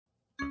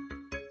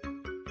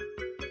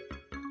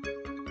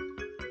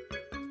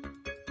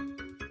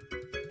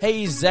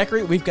Hey,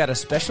 Zachary, we've got a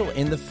special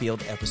In the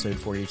Field episode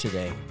for you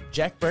today.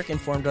 Jack Burk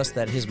informed us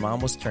that his mom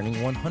was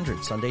turning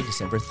 100 Sunday,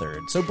 December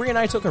 3rd. So Bree and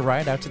I took a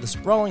ride out to the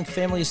sprawling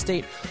family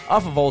estate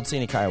off of Old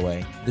Scenic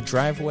Highway. The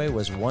driveway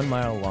was 1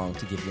 mile long,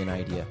 to give you an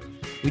idea.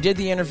 We did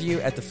the interview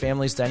at the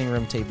family's dining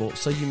room table,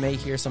 so you may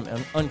hear some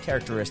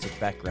uncharacteristic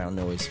background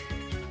noise.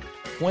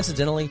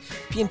 Coincidentally,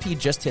 P&P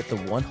just hit the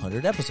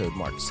 100 episode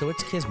mark, so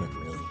it's kismet,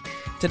 really.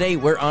 Today,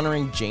 we're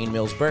honoring Jane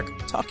Mills Burk,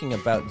 talking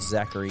about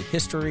Zachary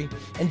history,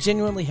 and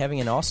genuinely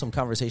having an awesome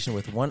conversation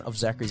with one of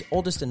Zachary's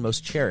oldest and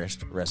most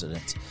cherished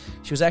residents.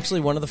 She was actually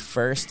one of the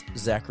first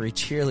Zachary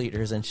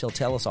cheerleaders, and she'll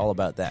tell us all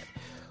about that.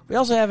 We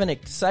also have an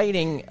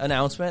exciting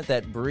announcement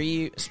that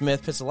Bree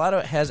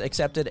Smith-Pizzolatto has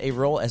accepted a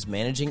role as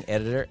managing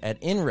editor at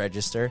In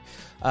Register.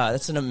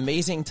 That's an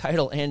amazing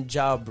title and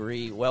job,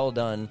 Bree. Well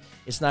done.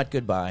 It's not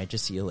goodbye.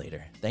 Just see you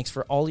later. Thanks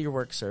for all your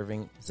work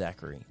serving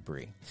Zachary,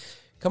 Bree.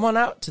 Come on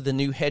out to the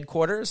new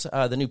headquarters,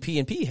 the new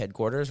P&P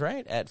headquarters,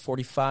 right, at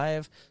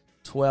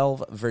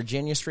 4512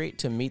 Virginia Street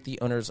to meet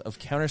the owners of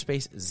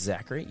Counterspace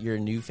Zachary, your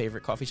new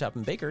favorite coffee shop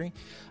and bakery.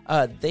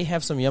 They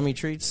have some yummy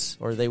treats,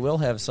 or they will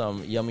have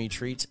some yummy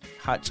treats,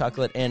 hot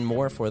chocolate, and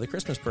more for the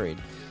Christmas parade.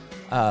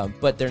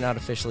 But they're not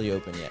officially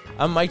open yet.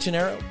 I'm Mike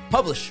Gennaro,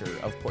 publisher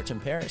of Porch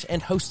and Parish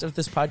and host of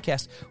this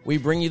podcast. We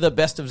bring you the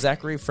best of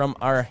Zachary from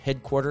our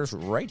headquarters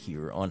right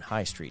here on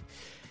High Street.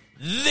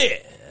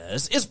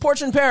 This is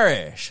Porch and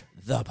Parish,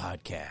 the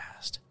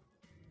podcast.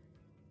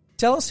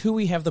 Tell us who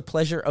we have the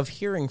pleasure of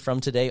hearing from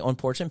today on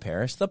Porch and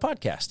Parish, the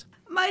podcast.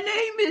 My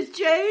name is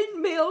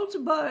Jane Mills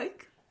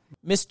Burk.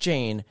 Miss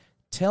Jane,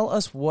 tell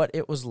us what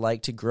it was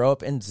like to grow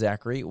up in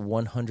Zachary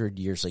 100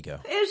 years ago.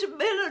 It's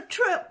been a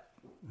trip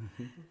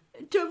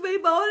to be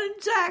born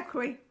in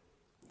Zachary.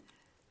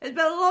 It's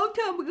been a long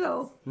time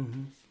ago.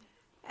 And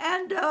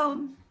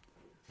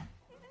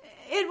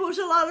it was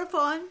a lot of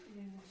fun.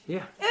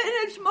 Yeah. And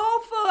it's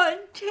more fun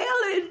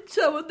telling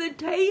some of the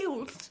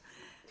tales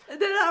that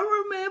I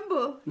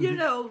remember, you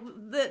know,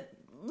 that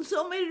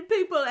so many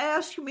people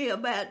ask me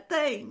about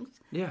things.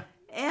 Yeah.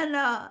 And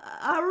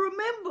I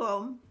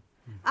remember them.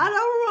 I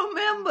don't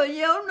remember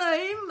your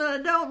name. I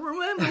don't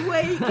remember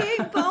where you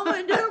came from.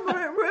 I don't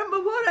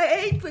remember what I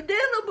ate for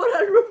dinner, but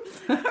I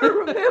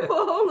remember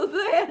all of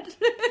that.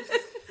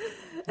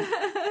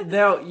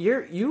 Now,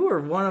 you were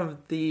one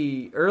of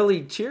the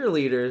early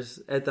cheerleaders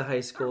at the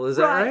high school. Is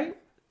that right?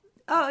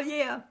 Oh,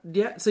 yeah.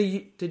 Yeah. So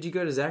did you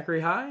go to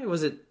Zachary High?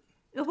 Was it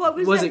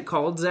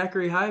called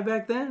Zachary High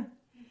back then?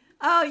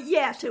 Oh,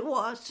 yes, it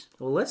was.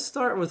 Well, let's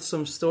start with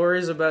some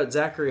stories about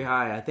Zachary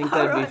High. I think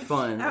that'd be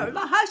fun. My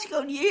high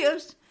school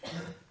years.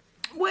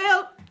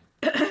 Well,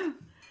 we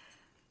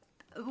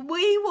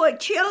were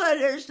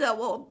cheerleaders. There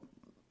were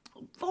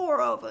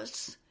 4 of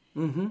us.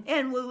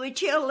 And we were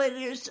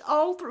cheerleaders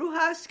all through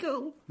high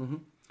school.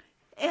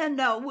 And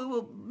we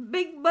were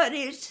big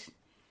buddies.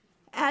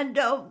 And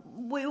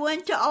we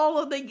went to all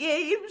of the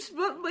games,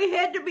 but we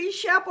had to be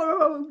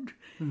chaperoned.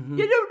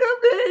 You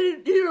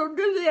don't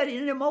do that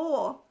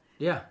anymore.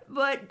 Yeah.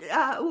 But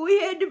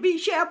we had to be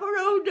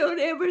chaperoned on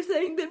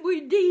everything that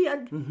we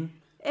did.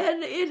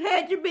 And it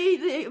had to be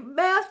the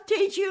math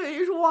teacher and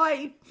his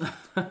wife.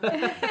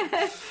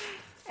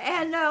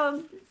 And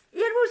it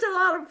was a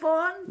lot of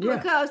fun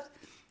because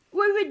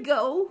we would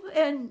go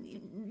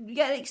and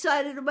get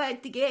excited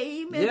about the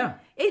game. And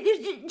it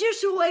is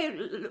just the way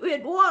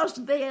it was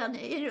then.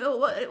 You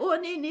know, it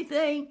wasn't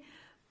anything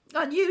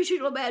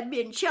unusual about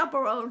being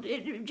chaperoned.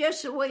 It was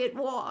just the way it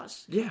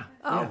was.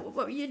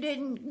 Well, you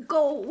didn't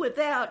go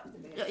without,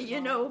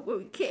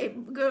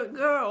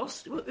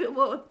 girls. It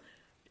was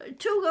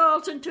 2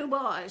 girls and 2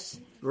 boys.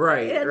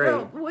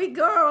 Right. We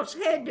girls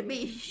had to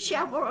be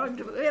chaperoned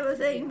to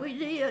everything we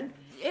did.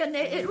 And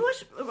it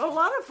was a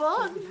lot of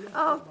fun.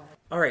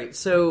 All right,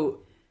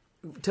 so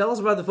tell us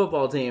about the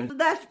football team.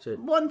 That's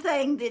one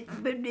thing that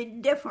would be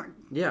different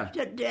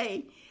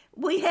today.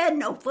 We had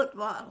no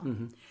football.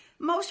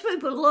 Most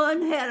people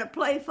learn how to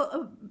play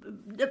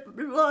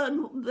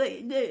learn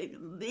the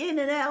in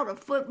and out of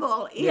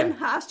football in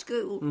high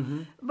school,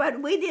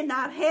 but we did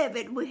not have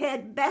it. We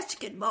had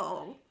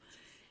basketball,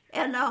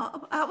 and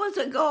I was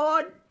a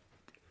guard.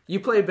 You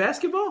played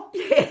basketball?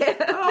 Yeah.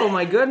 Oh,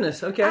 my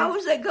goodness. Okay. I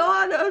was a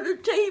guard on the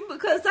team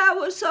because I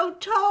was so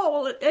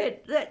tall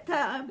at that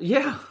time.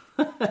 Yeah.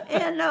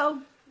 And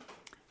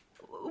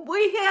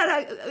we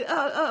had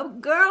a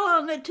girl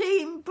on the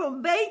team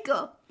from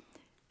Baker,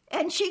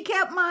 and she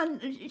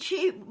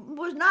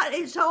was not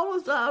as tall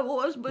as I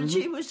was, but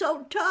she was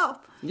so tough.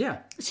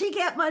 Yeah. She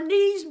kept my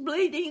knees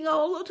bleeding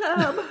all the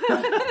time.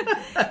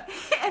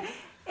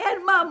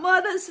 And my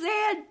mother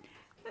said,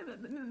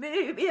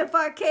 if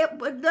I kept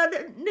with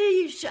the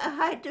knees, I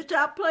had to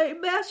stop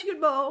playing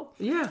basketball.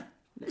 Yeah.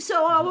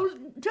 So I was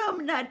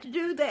told not to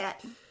do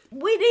that.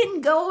 We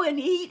didn't go and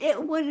eat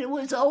it when it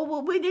was over.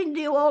 We didn't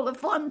do all the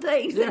fun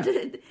things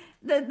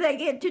that they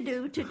get to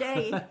do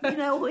today. You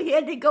know, we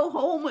had to go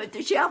home with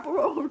the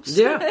chaperones.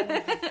 Yeah.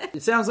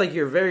 It sounds like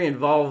you're very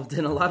involved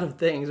in a lot of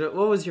things. What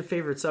was your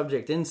favorite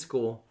subject in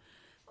school?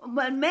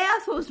 But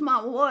math was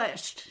my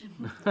worst.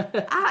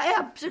 I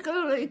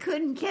absolutely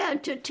couldn't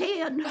count to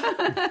 10.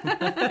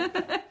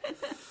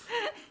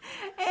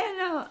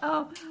 And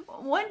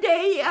one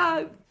day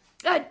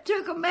I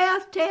took a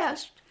math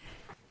test.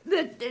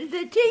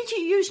 The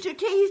teacher used to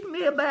tease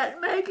me about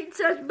making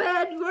such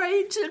bad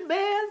grades in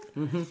math.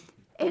 Mm-hmm.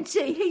 And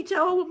see, he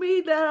told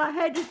me that I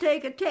had to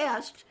take a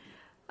test.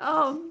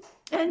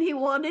 And he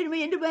wanted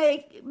me to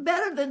make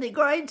better than the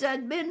grades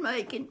I'd been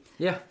making.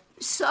 Yeah.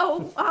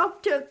 So I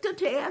took the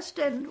test,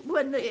 and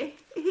when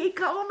he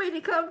called me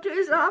to come to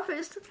his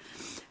office,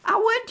 I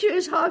went to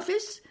his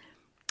office,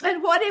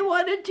 and what he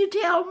wanted to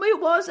tell me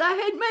was I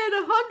had made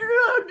 100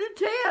 on the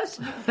test.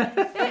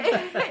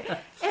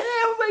 And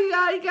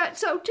everybody got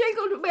so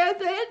tickled about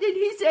that, and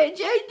he said,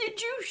 "Jane,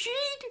 did you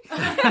cheat?"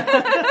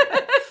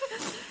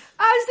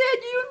 I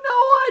said, "You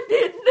know I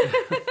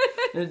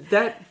didn't."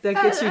 That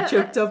gets you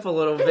choked up a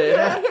little bit.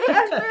 Yeah, he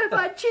asked me if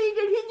I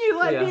cheated. He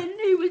knew I didn't.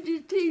 He was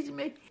just teasing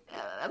me.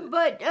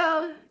 But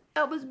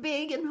I was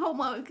big and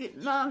homework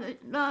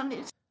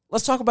honest.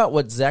 Let's talk about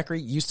what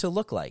Zachary used to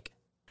look like.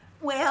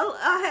 Well,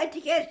 I had to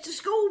catch the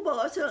school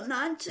bus on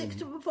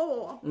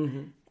 964,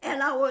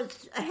 and I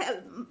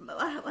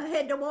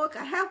had to walk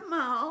a half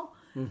mile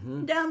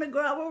down the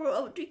gravel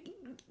road to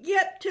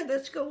get to the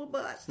school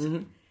bus.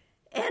 Mm-hmm.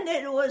 And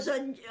it was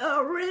a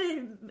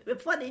really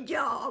funny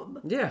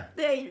job. Yeah.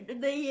 The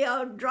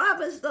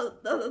drivers,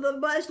 the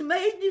bus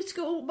made the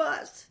school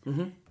bus.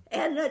 Mm-hmm.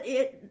 And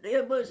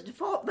it was,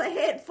 they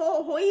had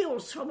 4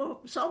 wheels from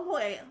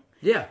somewhere.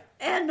 Yeah.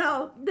 And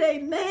they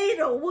made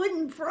a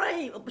wooden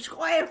frame, a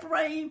square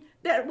frame,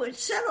 that would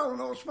sit on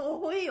those 4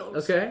 wheels.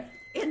 Okay.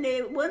 In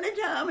the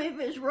wintertime, if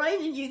it was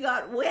raining, you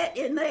got wet,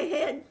 and they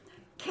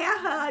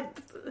had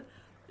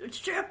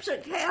strips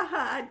of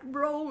cowhide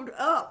rolled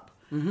up.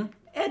 Mm-hmm.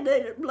 And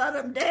they let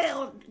them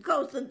down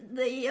because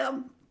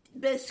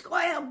the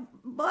square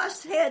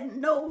bus had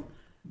no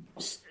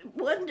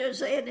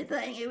windows or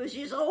anything. It was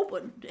just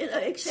open,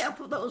 except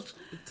for those.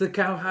 The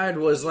cowhide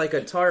was like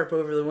a tarp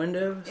over the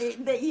windows?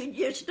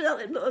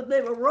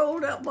 They were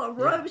rolled up on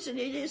ropes, and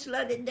you just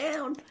let it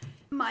down.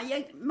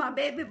 My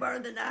baby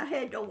brother and I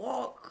had to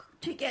walk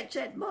to catch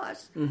that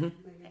bus. Mm-hmm.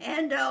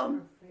 And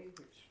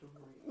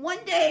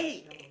one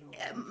day,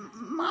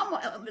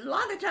 Mama, a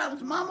lot of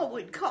times Mama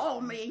would call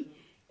me,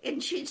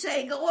 and she'd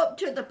say, "Go up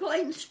to the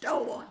plain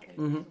store."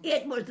 Mm-hmm.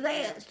 It was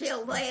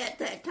still there at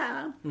that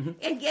time. Mm-hmm.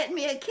 And get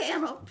me a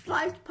can of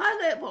sliced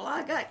pineapple.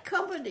 I got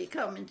company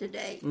coming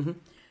today. Mm-hmm.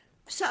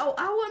 So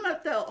I went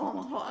up there on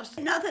a horse.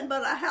 Nothing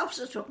but a house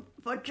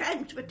for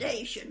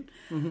transportation.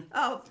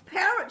 Mm-hmm.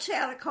 Parents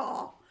had a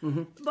car,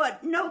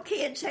 but no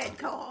kids had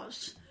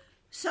cars.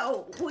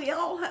 So we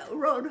all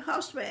rode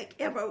horseback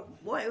everywhere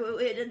we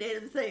went and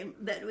everything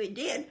that we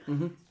did.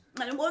 Mm-hmm.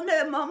 And one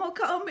day Mama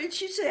called me and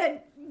she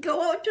said,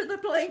 "Go out to the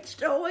plate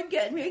store and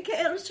get me a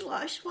can of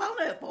sliced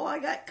pineapple. I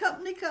got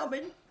company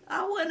coming."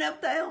 I went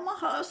up there on my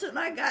horse and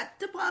I got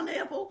the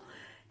pineapple.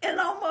 And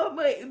on my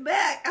way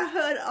back, I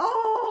heard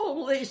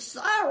all these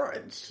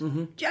sirens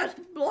just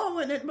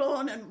blowing and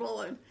blowing and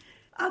blowing.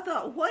 I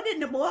thought, what in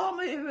the world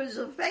was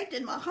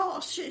affecting my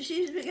horse?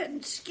 She's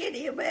getting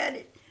skinny about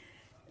it,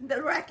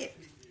 the racket.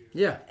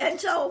 Yeah. And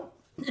so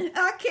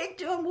I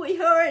kicked him. We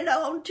hurried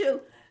on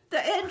to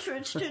the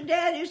entrance to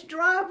Daddy's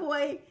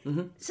driveway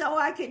so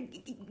I could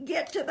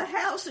get to the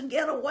house and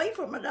get away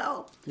from it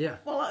all. Yeah.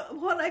 Well,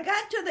 when I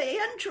got to the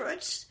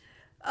entrance,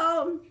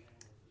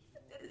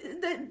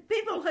 the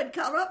people had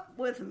caught up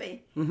with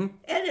me, and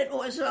it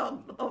was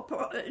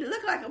it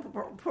looked like a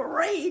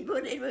parade,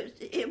 but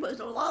it was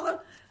a lot of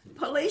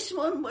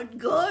policemen with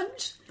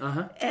guns,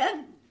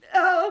 and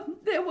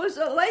there was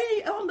a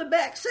lady on the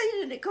back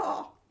seat in the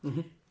car,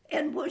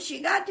 and when she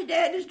got to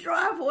Daddy's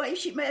driveway,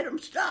 she made him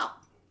stop.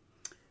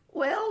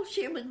 Well,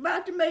 she was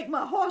about to make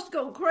my horse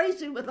go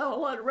crazy with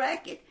all that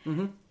racket,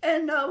 and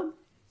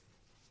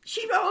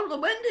she rolled the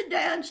window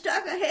down,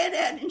 stuck her head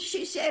out, and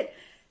she said,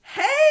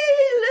 "Hey,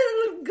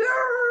 little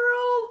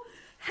girl,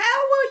 how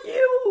are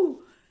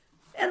you?"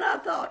 And I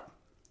thought,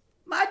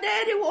 my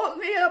daddy woke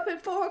me up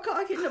at 4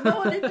 o'clock in the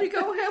morning to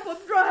go help him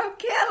drive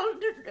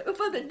cattle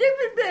for the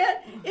dipping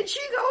bed, and she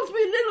calls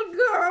me little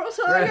girl,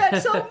 so I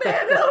got so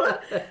mad at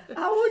her,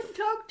 I wouldn't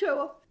talk to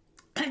her.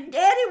 And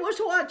Daddy was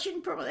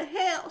watching from the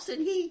house,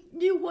 and he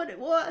knew what it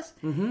was.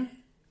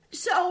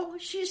 So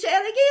she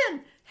said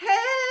again,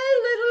 "Hey,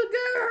 little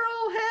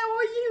girl, how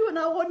are you?" And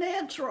I wouldn't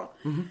answer her.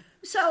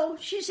 So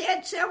she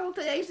said several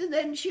things, and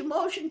then she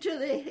motioned to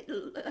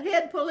the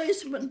head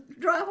policeman,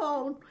 "Drive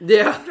on."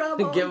 Yeah, drive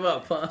on. Give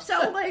up, huh?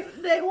 So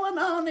they went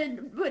on,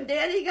 and when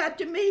Daddy got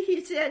to me,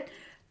 he said,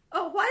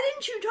 "Oh, why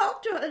didn't you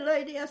talk to her,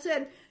 lady?" I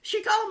said,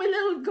 "She called me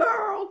little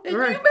girl, and you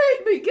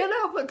made me get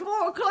up at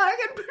 4 o'clock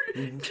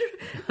and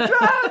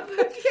drive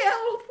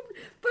cattle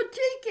for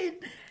chicken."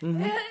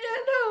 And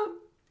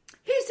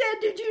he said,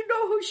 "Did you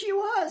know who she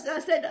was?" I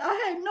said, "I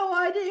had no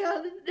idea.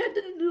 I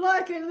didn't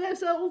like her.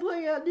 That's the whole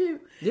thing I knew."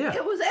 Yeah.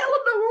 It was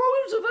Eleanor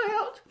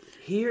Roosevelt.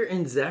 Here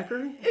in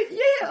Zachary?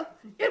 Yeah,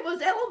 it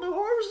was Eleanor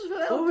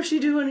Roosevelt. What was she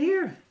doing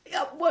here?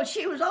 Well,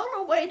 she was on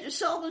her way to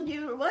Southern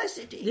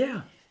University.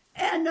 Yeah.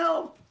 And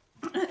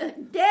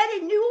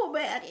Daddy knew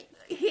about it.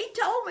 He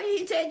told me,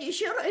 he said, you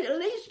should have at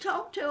least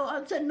talked to her.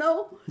 I said,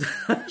 no.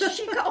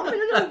 She called me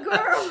a little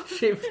girl.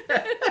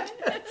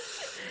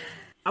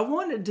 I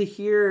wanted to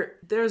hear,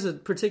 there's a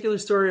particular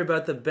story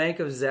about the Bank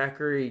of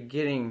Zachary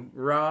getting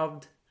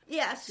robbed.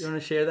 Yes. You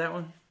want to share that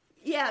one?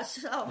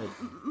 Yes.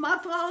 My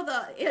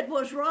father, it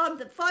was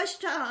robbed the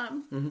first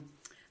time. Mm-hmm.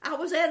 I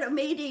was at a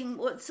meeting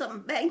with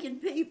some banking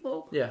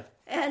people. Yeah.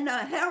 And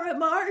Harry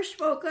Marsh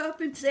spoke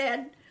up and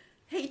said,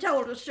 he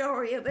told a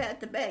story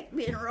about the bank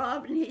being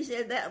robbed, and he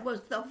said that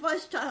was the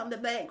first time the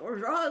bank was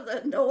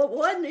robbed. No, it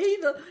wasn't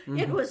either. Mm-hmm.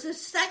 It was the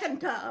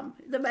second time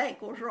the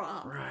bank was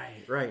robbed.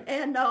 Right.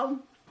 And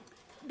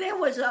there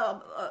was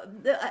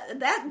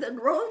the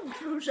road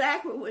through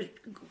Zachary was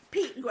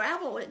peat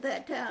gravel at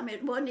that time.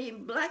 It wasn't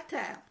even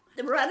blacktop.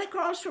 Right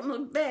across from the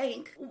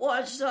bank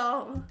was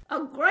a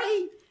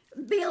great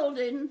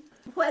building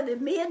where the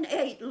men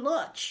ate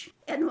lunch.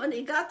 And when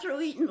they got through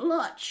eating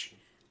lunch,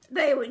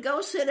 they would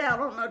go sit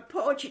out on the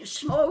porch and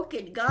smoke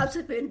and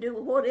gossip and do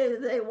whatever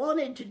they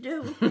wanted to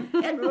do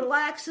and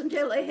relax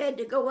until they had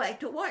to go back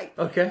to work.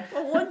 Okay.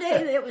 Well, one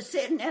day they were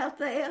sitting out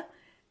there,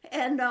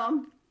 and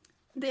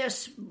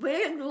this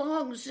big,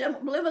 long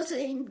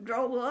limousine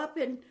drove up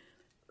and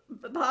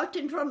parked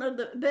in front of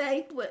the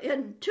bank,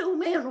 and two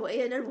men were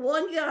in, and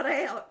one got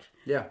out.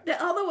 Yeah.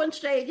 The other one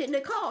stayed in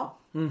the car.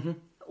 Mm-hmm.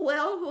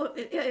 Well,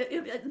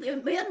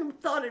 the men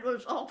thought it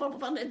was awful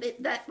funny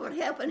that would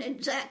happen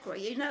in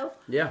Zachary, you know.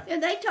 Yeah.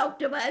 And they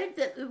talked about it,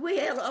 that we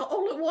had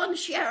only one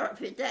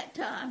sheriff at that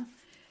time.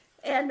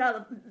 And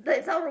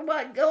they thought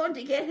about going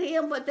to get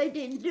him, but they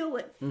didn't do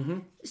it. Mm-hmm.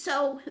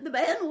 So the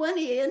man went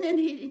in, and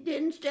he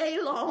didn't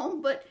stay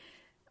long. But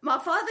my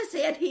father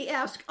said he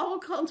asked all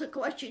kinds of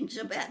questions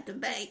about the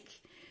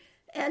bank.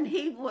 And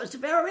he was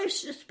very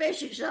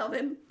suspicious of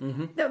him.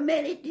 Mm-hmm. The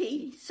minute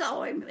he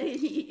saw him,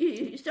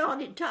 he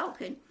started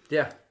talking.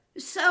 Yeah.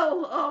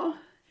 So,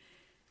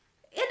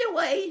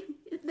 anyway,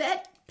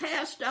 that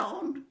passed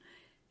on.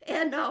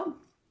 And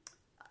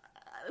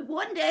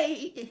one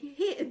day,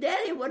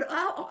 Daddy would,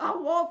 I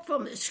walked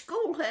from the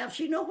schoolhouse.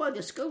 You know where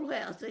the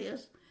schoolhouse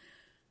is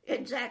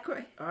in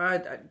Zachary?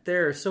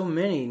 There are so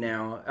many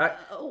now.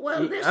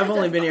 I've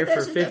only been here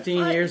for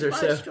 15 years or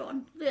so.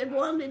 One. The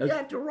one that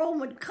got the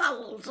Roman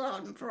colors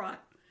on front.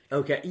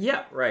 Okay,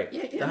 yeah, right.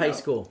 The high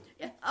school.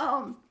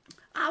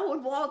 I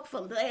would walk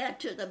from there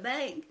to the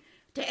bank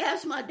to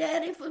ask my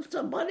daddy for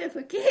some money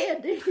for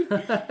candy.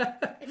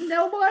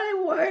 Nobody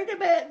worried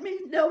about me.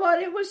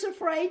 Nobody was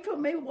afraid for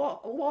me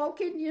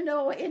walking, you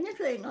know,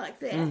 anything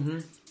like that. Mm-hmm.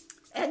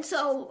 And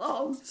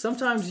so...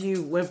 sometimes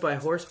you went by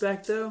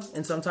horseback, though,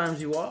 and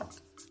sometimes you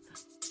walked?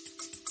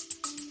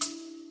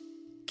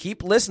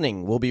 Keep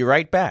listening. We'll be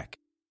right back.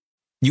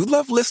 You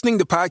love listening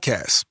to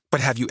podcasts,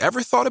 but have you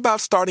ever thought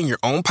about starting your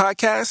own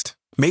podcast?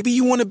 Maybe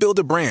you want to build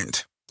a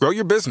brand, grow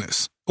your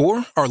business,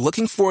 or are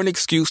looking for an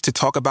excuse to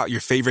talk about your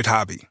favorite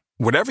hobby.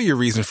 Whatever your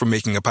reason for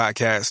making a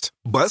podcast,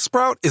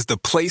 Buzzsprout is the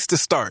place to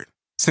start.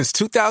 Since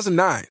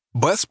 2009,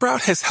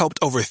 Buzzsprout has helped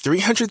over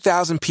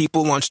 300,000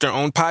 people launch their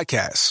own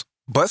podcasts.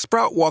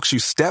 Buzzsprout walks you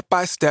step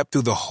by step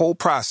through the whole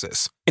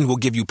process and will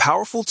give you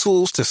powerful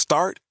tools to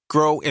start,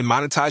 grow, and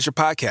monetize your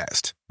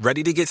podcast.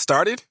 Ready to get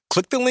started?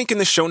 Click the link in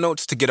the show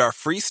notes to get our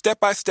free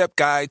step-by-step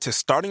guide to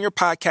starting your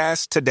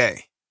podcast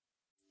today.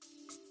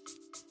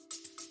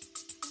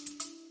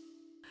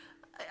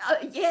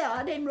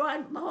 I didn't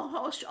ride my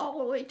horse all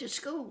the way to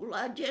school.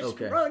 I just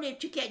rode it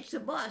to catch the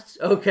bus.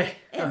 Okay.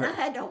 And I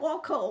had to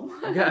walk home.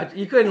 God,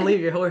 you couldn't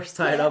leave your horse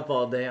tied up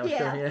all day, I'm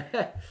sure.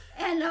 Yeah.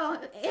 And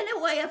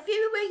anyway, a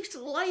few weeks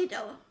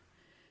later,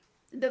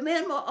 the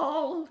men were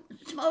all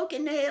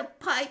smoking their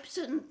pipes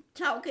and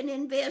talking,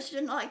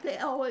 investing like they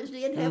always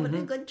did, having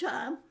a good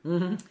time.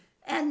 Mm-hmm.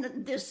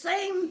 And the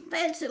same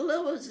fancy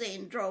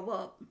limousine drove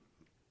up.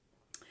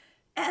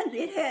 And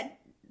it had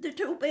the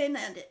two men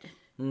in it.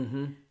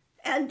 Mm-hmm.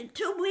 And the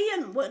two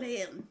men went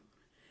in.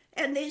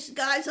 And these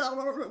guys all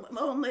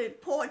on the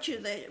porch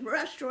of the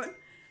restaurant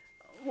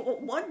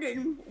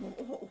wondering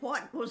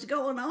what was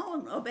going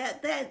on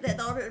about that. They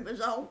thought it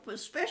was all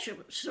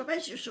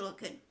suspicious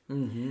looking.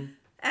 Mm-hmm.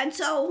 And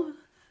so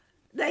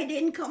they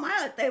didn't come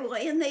out. They were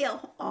in there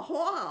a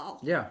while.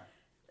 Yeah.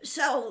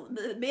 So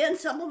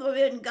some of the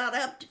men got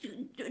up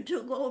to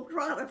go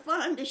try to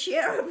find the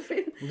sheriff.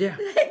 Yeah.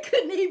 They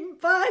couldn't even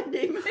find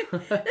him.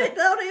 They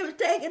thought he was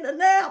taking a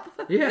nap.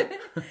 Yeah.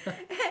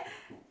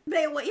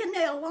 They were in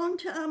there a long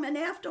time, and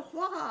after a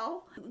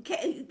while,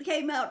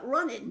 came out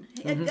running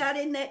and got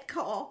in that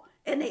car,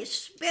 and they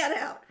sped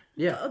out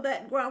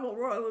that gravel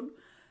road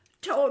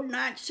toward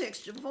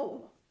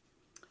 964.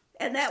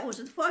 And that was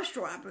the first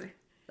robbery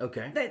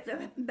that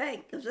the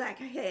Bank of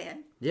Zachary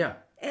had. Yeah.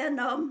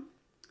 And I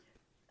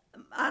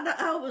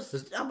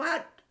was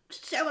about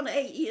 7 or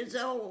 8 years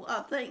old,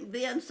 I think,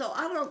 then, so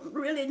I don't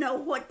really know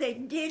what they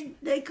did.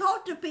 They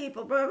caught the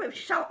people very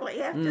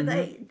shortly after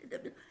they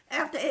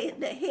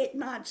hit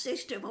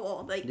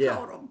 964. They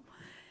caught them.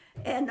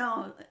 And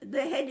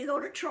they had to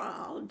go to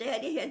trial.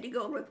 Daddy had to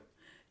go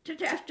to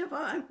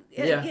testify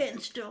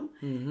against him.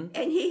 Mm-hmm.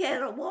 And he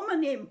had a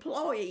woman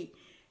employee.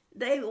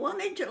 They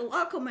wanted to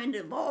lock him in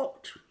the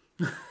vault.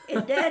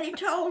 And Daddy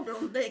told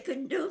them they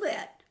couldn't do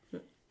that.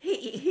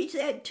 He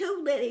said,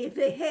 too, that if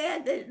they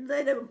had,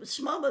 they'd have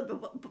smothered the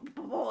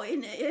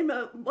boy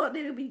but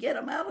it would get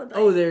him out of there.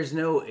 Oh, there's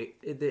no...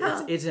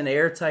 It's an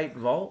airtight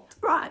vault?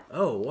 Right.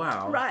 Oh,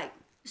 wow. Right.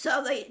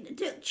 So they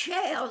took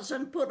chairs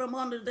and put them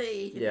under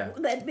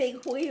that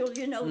big wheel,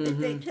 that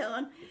they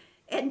turn,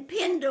 and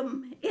pinned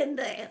them in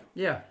there.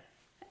 Yeah.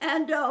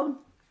 And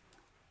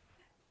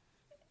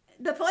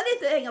the funny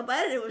thing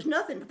about it, there was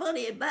nothing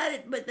funny about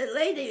it, but the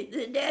lady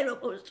that Dad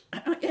was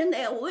in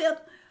there with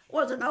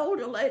was an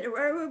older lady,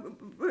 very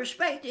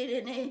respected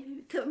in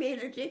the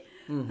community.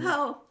 Mm-hmm.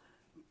 Her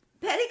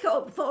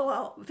petticoat fell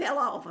off.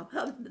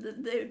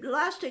 The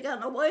elastic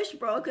on the waist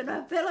broke, and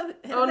her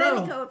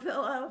petticoat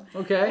fell off.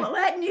 Okay. Well,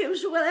 that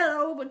news went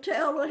over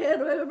town ahead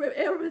of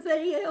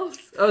everything else.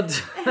 Oh,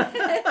 this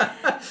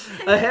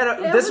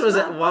was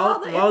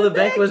while the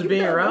bank was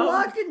being robbed?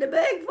 Locked in the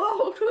bank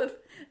vault with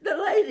the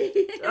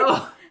lady.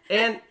 Oh,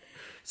 and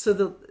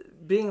so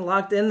being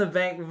locked in the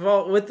bank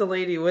vault with the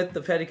lady with the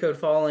petticoat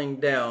falling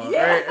down.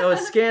 Yeah. Right? It was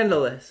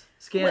scandalous.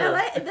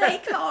 Well, they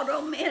caught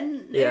them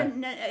and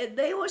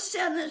they were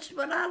sentenced,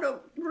 but I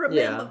don't remember.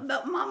 Yeah.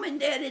 But Mom and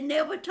Daddy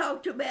never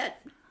talked about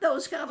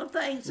those kind of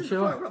things in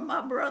front of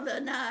my brother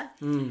and I.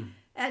 Mm.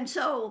 And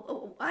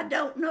so I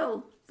don't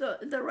know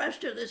the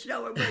rest of the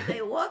story, but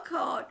they were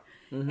caught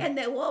and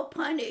they were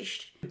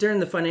punished.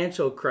 During the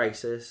financial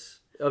crisis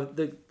of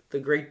the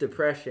Great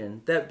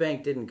Depression, that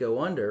bank didn't go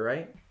under,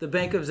 right? The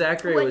Bank of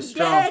Zachary was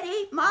strong.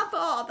 Daddy, my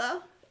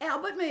father,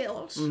 Albert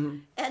Mills,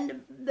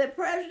 and the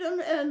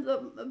president and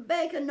the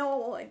Bank of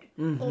Norwood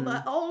were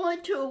the only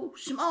two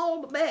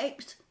small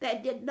banks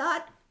that did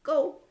not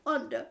go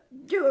under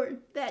during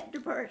that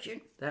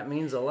depression. That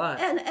means a lot.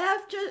 And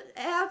after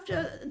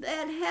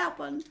that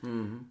happened,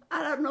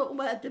 I don't know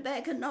about the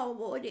Bank of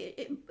Norwood.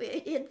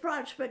 It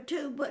prospered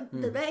too, but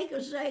the Bank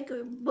of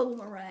Zachary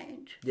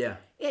boomeranged. Yeah.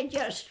 It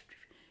just...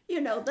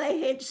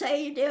 they had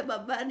saved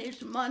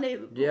everybody's money,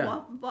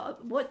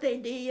 what they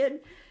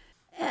did,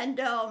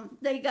 and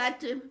they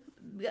got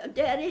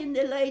Daddy and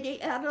the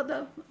lady out of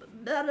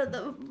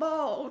the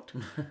vault,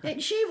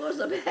 and she was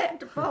about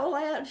to fall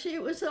out. She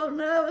was so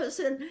nervous,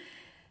 and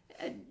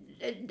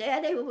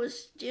Daddy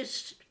was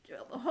just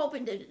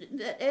hoping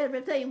that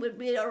everything would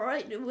be all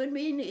right. It wouldn't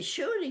be any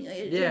shooting or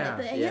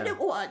anything, and it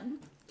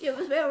wasn't. It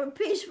was very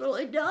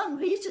peacefully done,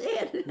 he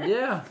said.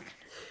 Yeah.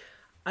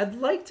 I'd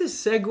like to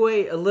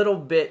segue a little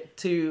bit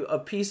to a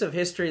piece of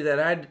history that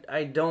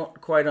I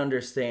don't quite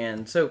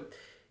understand. So,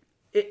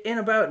 in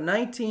about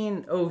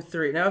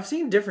 1903, now I've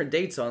seen different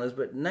dates on this,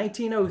 but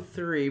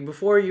 1903,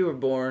 before you were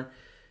born,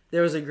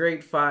 there was a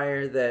great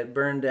fire that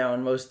burned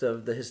down most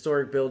of the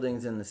historic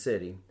buildings in the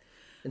city.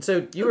 And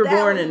so you were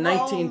born in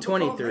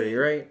 1923,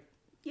 right?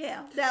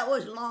 Yeah, that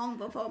was long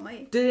before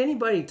me. Did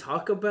anybody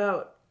talk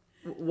about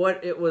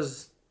what it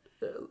was...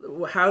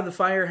 how the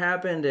fire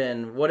happened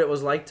and what it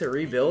was like to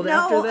rebuild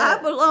after that? No, I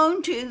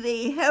belonged to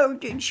the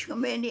Heritage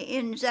Committee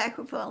in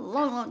Zachary for a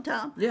long, long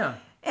time. Yeah.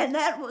 And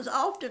that was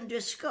often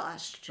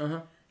discussed.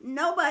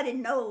 Nobody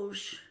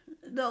knows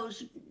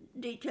those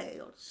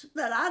details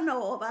that I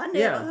know of. I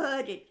never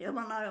heard it when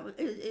I was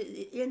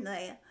in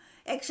there,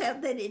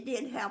 except that it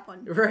did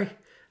happen. Right.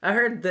 I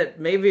heard that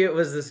maybe it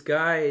was this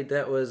guy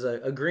that was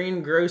a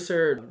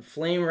greengrocer,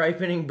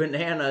 flame-ripening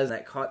bananas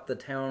that caught the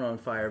town on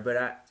fire, but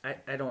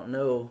I don't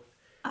know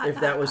if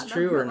that was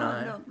true or not.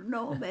 I don't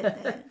know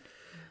about that.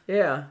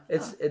 Yeah,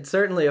 it's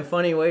certainly a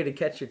funny way to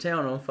catch your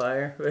town on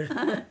fire.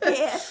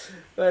 Yeah,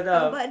 but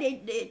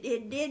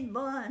it did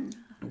burn.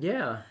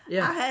 Yeah.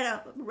 I had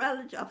a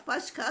relative, a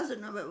first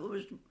cousin of it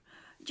was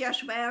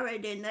just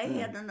married, and they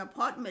had an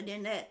apartment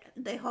in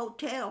the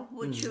hotel,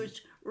 which was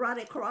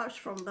right across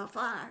from the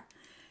fire.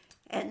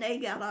 And they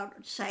got out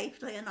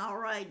safely and all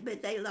right,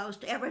 but they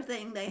lost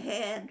everything they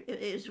had,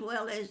 as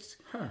well as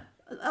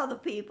other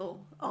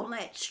people on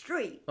that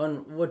street. On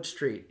what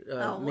street?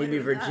 Maybe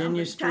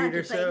Virginia Street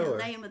or so? I'm trying to think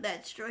the name of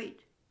that street.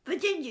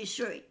 Virginia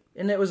Street.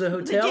 And it was a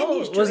hotel?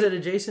 Was it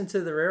adjacent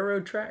to the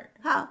railroad track?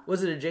 Huh?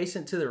 Was it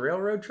adjacent to the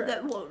railroad track?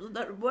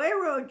 The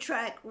railroad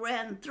track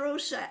ran through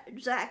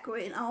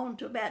Zachary and on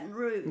to Baton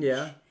Rouge.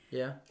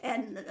 Yeah.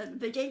 And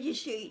Virginia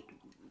Street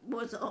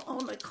was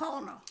on the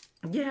corner.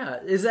 Yeah,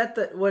 is that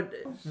the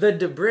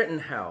DeBritton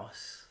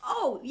house?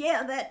 Oh,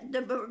 yeah, that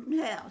DeBritton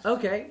house.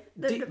 Okay.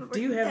 Do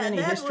you have any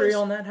history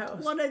on that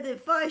house? One of the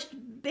first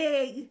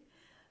big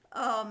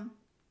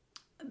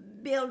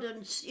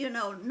buildings,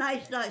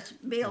 nice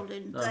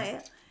buildings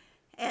there.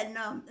 And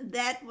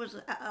that was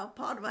a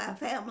part of our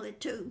family,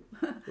 too.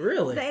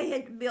 Really? They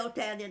had built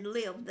that and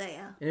lived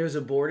there. And it was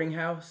a boarding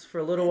house for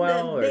a little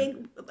while?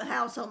 Big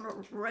house on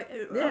the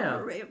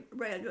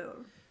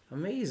railroad.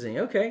 Amazing.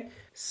 Okay.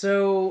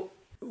 So...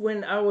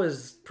 when I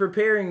was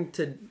preparing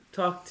to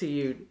talk to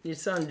you, your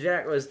son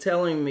Jack was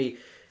telling me,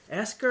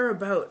 ask her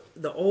about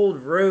the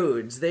old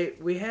roads.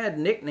 We had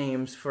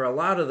nicknames for a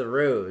lot of the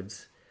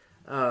roads.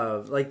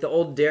 Like the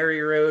old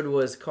dairy road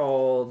was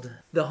called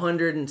the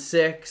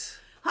 106.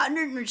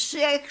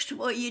 106,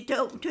 well, you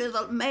took to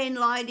the main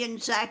light in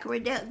Zachary,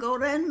 go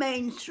down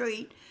Main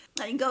Street,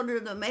 and go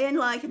to the main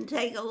light and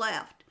take a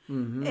left.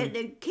 Mm-hmm. And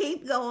then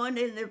keep going,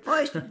 and the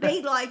first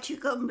big light you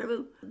come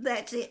through,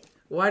 that's it.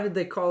 Why did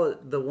they call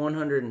it the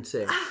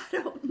 106? I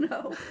don't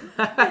know.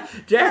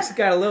 Jack's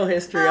got a little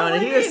history on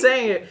it. He was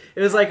saying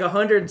it was like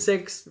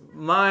 106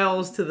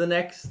 miles to the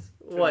next...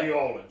 What? New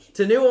Orleans.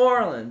 To New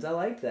Orleans. I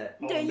like that.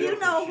 Do you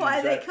know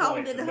why they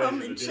called it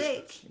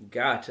 106?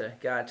 Gotcha.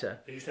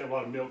 They used to have a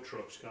lot of milk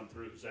trucks come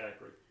through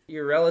Zachary.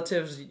 Your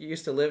relatives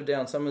used to live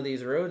down some of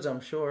these roads, I'm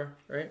sure,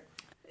 right?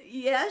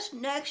 Yes,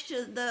 next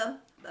to the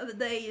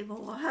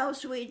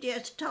house we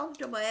just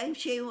talked about,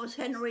 she was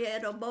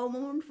Henrietta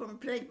Bowman from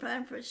St.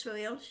 Pancras.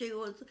 She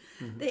was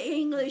the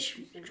English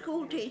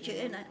school teacher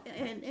in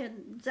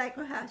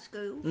Zachary High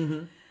School.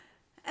 Mm-hmm.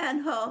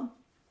 And her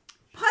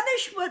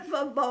punishment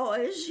for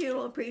boys,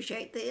 you'll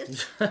appreciate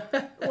this,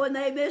 when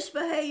they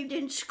misbehaved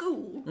in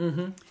school,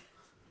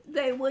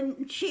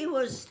 she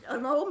was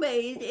an old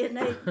maid, and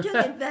they took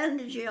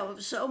advantage of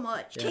her so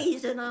much,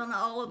 teasing her and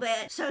all of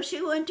that. So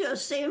she went to a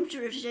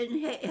seamstress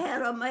and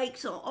had her make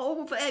some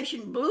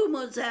old-fashioned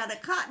bloomers out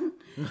of cotton,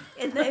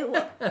 and they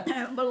were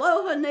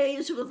below her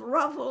knees with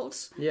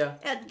ruffles,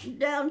 and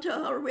down to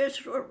her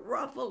wrist with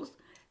ruffles,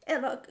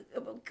 and a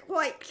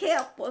white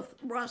cap with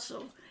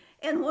rustle.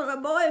 And when a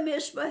boy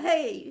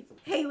misbehaved,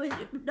 he was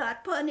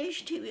not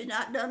punished, he was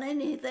not done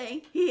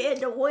anything. He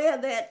had to wear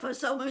that for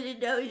so many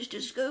days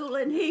to school,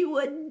 and he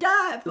would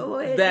die for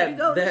wearing to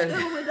go to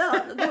school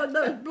without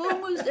those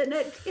bloomers and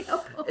that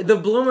cap. The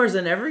bloomers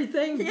and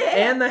everything? Yeah.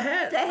 And the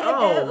hat?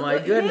 My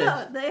goodness.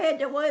 Yeah, they had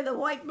to wear the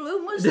white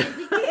bloomers and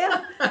the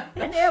cap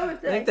and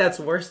everything. I think that's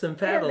worse than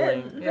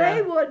paddling.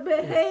 They would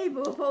behave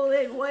before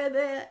they'd wear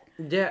that.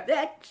 Yeah.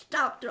 That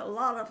stopped a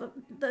lot of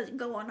this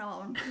going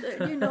on.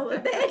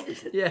 The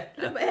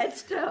bad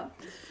stuff.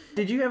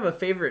 Did you have a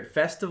favorite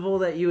festival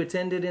that you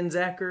attended in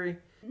Zachary?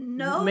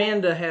 No.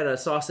 Manda had a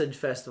sausage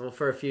festival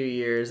for a few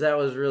years. That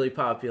was really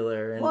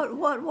popular. And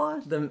what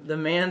was? The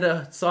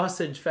Manda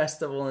Sausage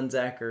Festival in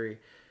Zachary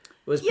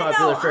was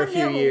popular for a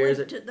few years.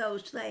 I never went to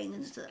those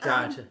things.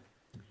 Gotcha.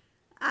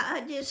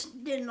 I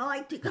just didn't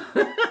like to go.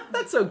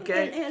 That's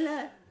okay.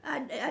 And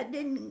I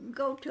didn't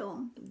go to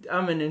them.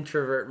 I'm an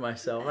introvert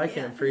myself. I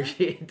can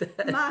appreciate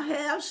that. My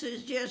house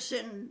is just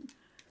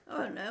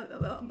on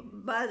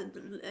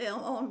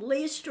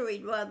Lee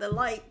Street by the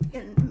lake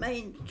in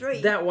Main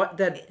Street.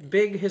 That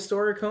big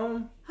historic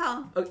home?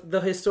 Huh?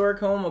 The historic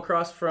home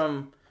across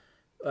from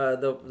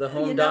the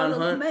home Don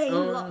Hunt the main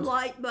owns?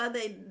 light by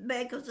the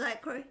back of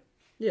Zachary.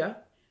 Yeah.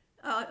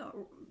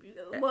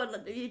 Well,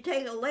 you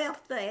take a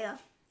left there.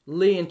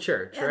 Lee and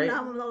Church, right? And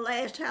I'm the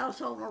last house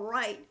on the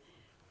right.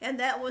 And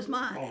that was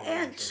my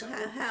aunt's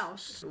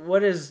house.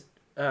 What is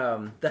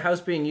the house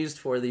being used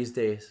for these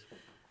days?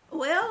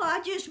 Well,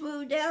 I just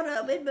moved out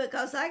of it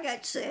because I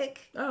got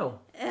sick. Oh.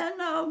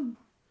 And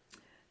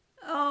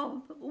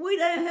we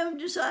haven't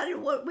decided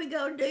what we're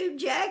going to do.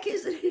 Jack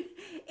is an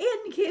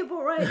innkeeper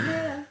right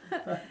now.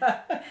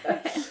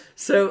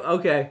 So,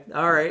 okay.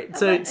 All right.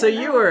 So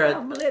you were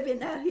I'm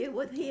living out here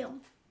with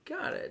him.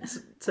 Got it.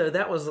 So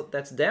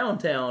that's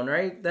downtown,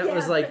 right? That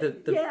was like the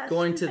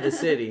going to the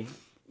city.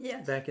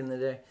 Yes. Back in the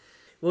day.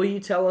 Will you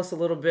tell us a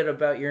little bit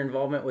about your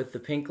involvement with the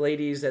Pink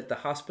Ladies at the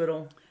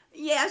hospital?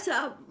 Yes,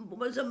 I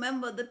was a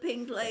member of the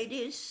Pink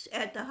Ladies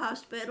at the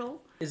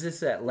hospital. Is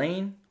this at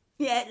Lane?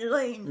 Yeah,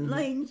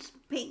 Lane's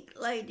Pink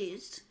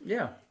Ladies.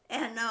 Yeah.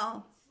 And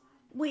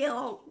we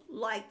all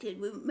liked it.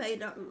 We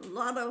made a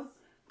lot of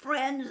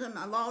friends and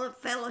a lot of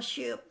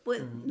fellowship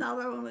with not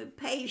only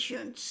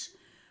patients,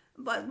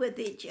 but with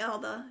each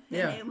other.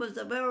 Yeah. And it was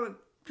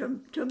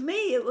to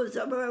me, it was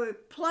a very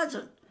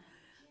pleasant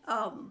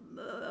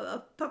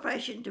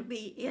profession to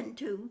be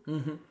into.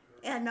 Mm-hmm.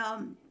 And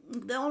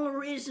the only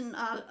reason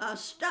I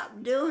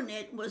stopped doing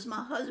it was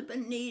my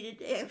husband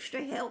needed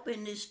extra help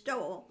in his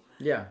store.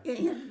 Yeah. In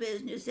his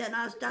business, and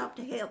I stopped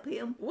to help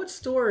him. What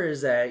store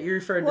is that? You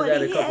referred to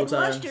that a couple times. He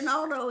had Western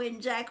Auto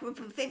in Zachary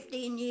for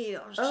 15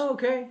 years. Oh,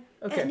 okay.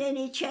 And then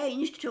he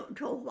changed to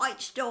a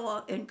white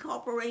store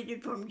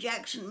incorporated from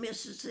Jackson,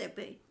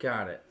 Mississippi.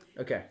 Got it.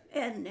 Okay.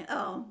 And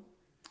I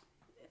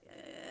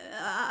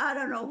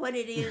don't know what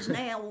it is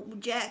now,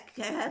 Jack.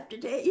 I have to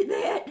tell you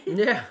that.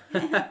 Yeah.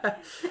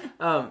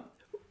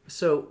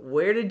 So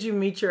where did you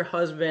meet your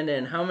husband,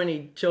 and how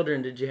many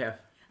children did you have?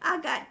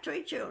 I got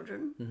 3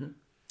 children. Mm-hmm.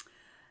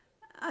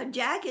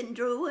 Jack and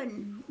Drew,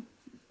 and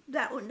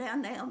that one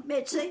down there,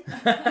 Mitzi.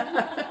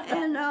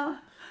 And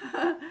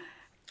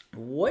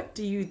what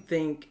do you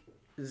think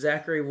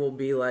Zachary will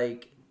be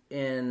like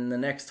in the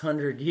next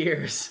 100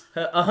 years?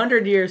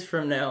 100 years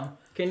from now.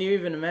 Can you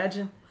even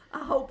imagine?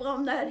 I hope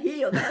I'm not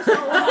here. That's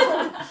all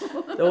I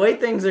hope. The way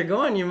things are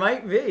going, you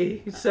might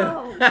be. So.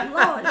 Oh,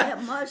 Lord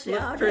have mercy.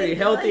 Look pretty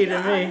healthy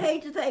to me. I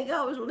hate to think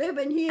I was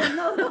living here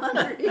another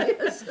 100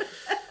 years.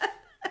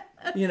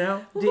 You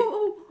know?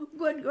 Oh,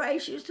 good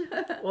gracious.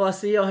 Well, I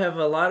see you'll have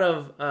a lot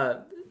of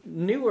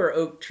newer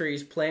oak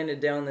trees planted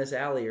down this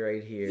alley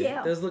right here.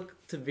 Yeah. Those look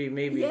to be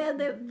maybe about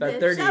the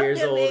 30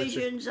 years old.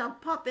 subdivisions are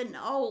popping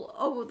all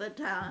over the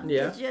town.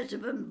 Yeah. It's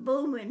just been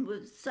booming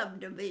with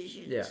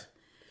subdivisions. Yeah.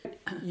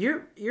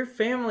 Your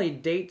family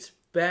dates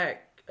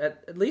back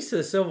at least to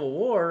the Civil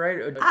War,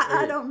 right?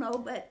 I don't know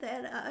about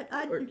that.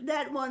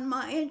 That wasn't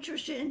my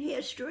interest in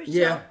history. So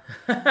Yeah.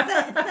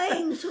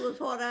 things was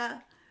what I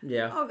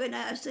Yeah.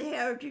 organized the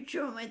Heritage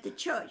Room at the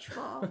church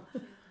for.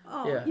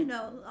 Yeah. You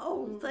know,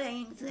 old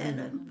things.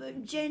 And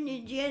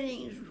Virginia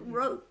Jennings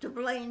wrote to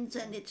Blaine's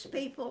and its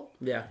people.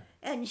 Yeah.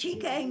 And she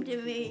came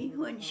to me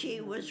when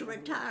she was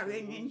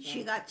retiring and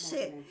she got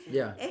sick.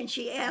 Yeah. And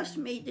she asked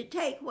me to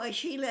take where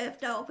she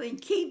left off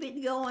and keep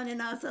it going.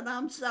 And I said,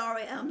 I'm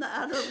sorry,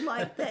 I don't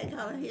like that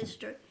kind of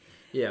history.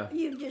 Yeah.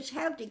 You just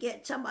have to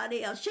get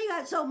somebody else. She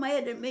got so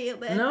mad at me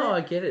about that. No,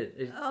 I get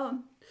it.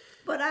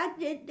 But I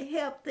did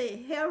help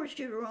the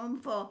Heritage Room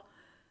for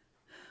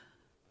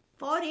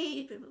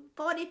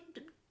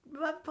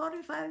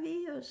 45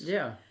 years.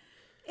 Yeah.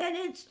 And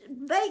it's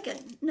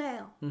vacant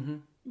now. Mm-hmm.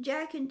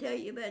 Jack can tell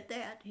you about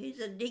that. He's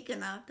a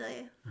deacon out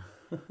there.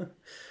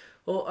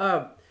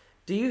 Well,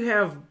 do you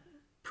have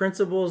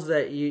principles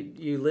that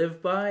you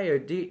live by, or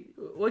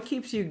what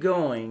keeps you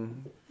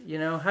going? You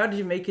know, how did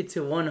you make it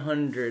to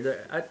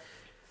 100? I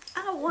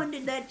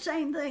wondered that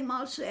same thing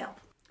myself.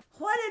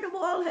 What in the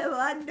world have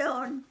I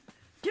done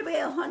to be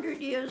 100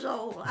 years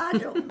old? I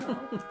don't know.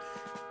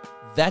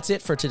 That's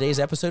it for today's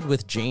episode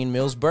with Jane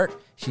Mills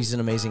Burk. She's an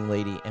amazing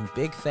lady, and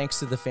big thanks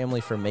to the family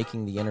for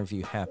making the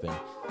interview happen.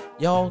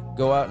 Y'all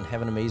go out and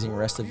have an amazing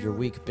rest of your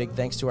week. Big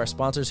thanks to our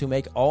sponsors who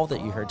make all that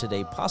you heard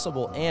today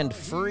possible and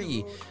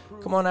free.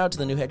 Come on out to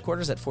the new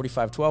headquarters at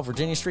 4512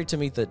 Virginia Street to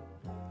meet the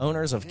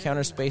owners of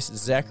Counter Space,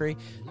 Zachary.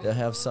 They'll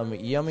have some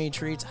yummy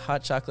treats,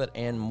 hot chocolate,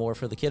 and more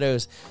for the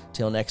kiddos.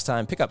 Till next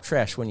time, pick up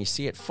trash when you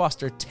see it,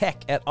 foster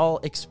tech at all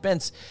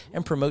expense,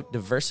 and promote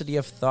diversity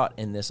of thought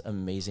in this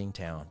amazing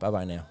town.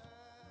 Bye-bye now.